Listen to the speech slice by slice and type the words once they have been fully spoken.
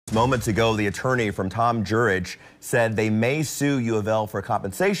Moments ago, the attorney from Tom Jurich said they may sue U of L for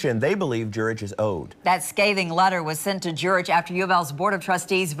compensation they believe Jurich is owed. That scathing letter was sent to Jurich after U of L's Board of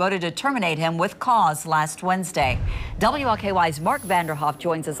Trustees voted to terminate him with cause last Wednesday. WLKY's Mark Vanderhoff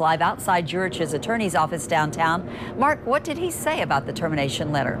joins us live outside Jurich's attorney's office downtown. Mark, what did he say about the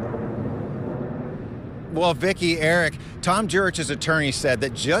termination letter? Well, Vicki, Eric, Tom Jurich's attorney said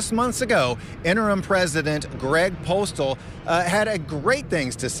that just months ago, interim president Greg Postal had great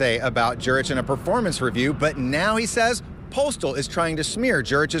things to say about Jurich in a performance review, but now he says Postal is trying to smear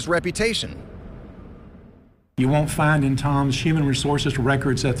Jurich's reputation. You won't find in Tom's human resources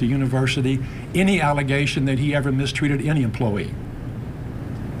records at the university any allegation that he ever mistreated any employee.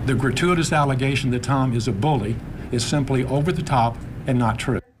 The gratuitous allegation that Tom is a bully is simply over the top and not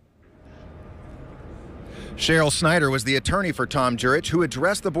true. Cheryl Snyder was the attorney for Tom Jurich, who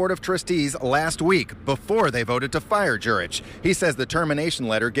addressed the Board of Trustees last week before they voted to fire Jurich. He says the termination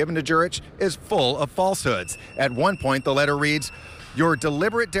letter given to Jurich is full of falsehoods. At one point, the letter reads, "Your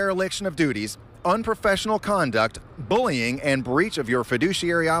deliberate dereliction of duties, unprofessional conduct, bullying, and breach of your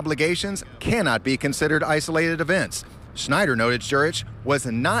fiduciary obligations cannot be considered isolated events." Snyder noted Jurich was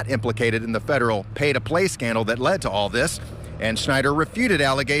not implicated in the federal pay-to-play scandal that led to all this. And Schneider refuted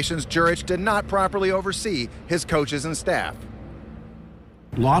allegations Jurich did not properly oversee his coaches and staff.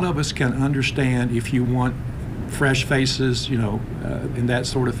 A lot of us can understand if you want fresh faces, and that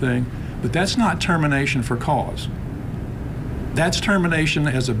sort of thing, but that's not termination for cause. That's termination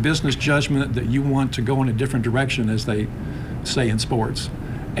as a business judgment that you want to go in a different direction, as they say in sports.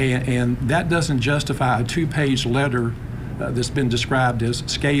 And that doesn't justify a two-page letter that's been described as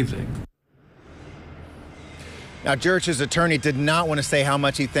scathing. Now, Jurich's attorney did not want to say how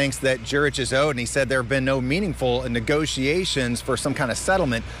much he thinks that Jurich is owed, and he said there have been no meaningful negotiations for some kind of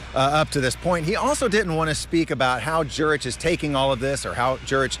settlement up to this point. He also didn't want to speak about how Jurich is taking all of this or how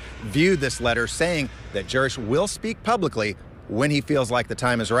Jurich viewed this letter, saying that Jurich will speak publicly when he feels like the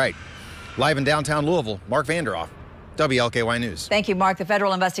time is right. Live in downtown Louisville, Mark Vanderhoff, WLKY News. Thank you, Mark. The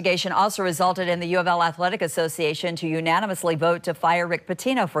federal investigation also resulted in the U of L Athletic Association to unanimously vote to fire Rick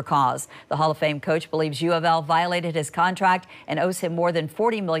Pitino for cause. The Hall of Fame coach believes U of L violated his contract and owes him more than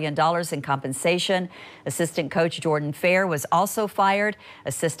 $40 million in compensation. Assistant coach Jordan Fair was also fired.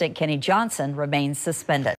 Assistant Kenny Johnson remains suspended.